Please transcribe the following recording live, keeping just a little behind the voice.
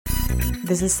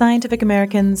This is Scientific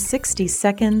American's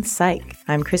 60-Second Psych.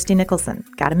 I'm Christie Nicholson.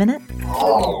 Got a minute?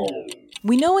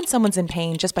 We know when someone's in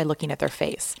pain just by looking at their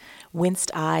face.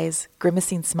 Winced eyes,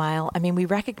 grimacing smile, we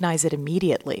recognize it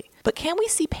immediately. But can we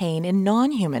see pain in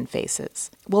non-human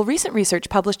faces? Well, recent research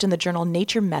published in the journal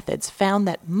Nature Methods found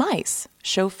that mice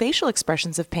show facial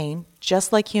expressions of pain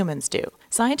just like humans do.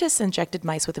 Scientists injected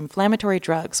mice with inflammatory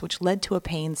drugs, which led to a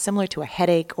pain similar to a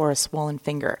headache or a swollen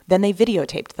finger. Then they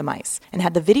videotaped the mice and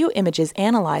had the video images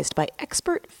analyzed by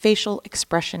expert facial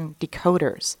expression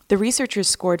decoders. The researchers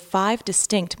scored 5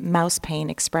 distinct mouse pain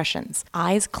expressions: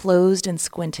 eyes closed and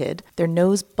squinted, their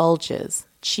nose bulges,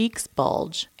 cheeks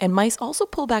bulge, and mice also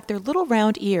pull back their little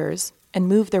round ears and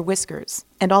move their whiskers.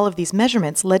 And all of these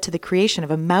measurements led to the creation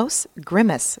of a mouse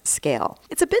grimace scale.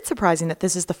 It's a bit surprising that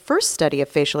this is the first study of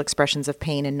facial expressions of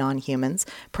pain in non-humans.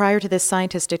 Prior to this,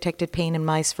 scientists detected pain in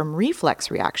mice from reflex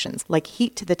reactions, like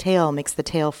heat to the tail makes the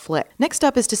tail flick. Next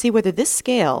up is to see whether this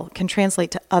scale can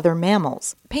translate to other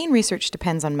mammals. Pain research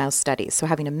depends on mouse studies, so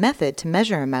having a method to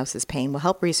measure a mouse's pain will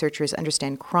help researchers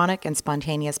understand chronic and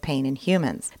spontaneous pain in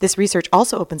humans. This research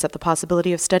also opens up the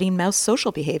possibility of studying mouse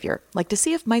social behavior, like to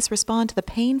see if mice respond to the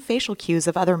pain facial cues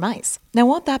of other mice. Now,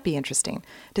 won't that be interesting,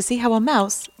 to see how a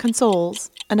mouse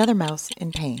consoles another mouse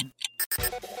in pain?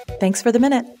 Thanks for the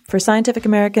minute. For Scientific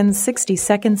American's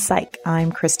 60-Second Psych,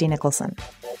 I'm Christie Nicholson.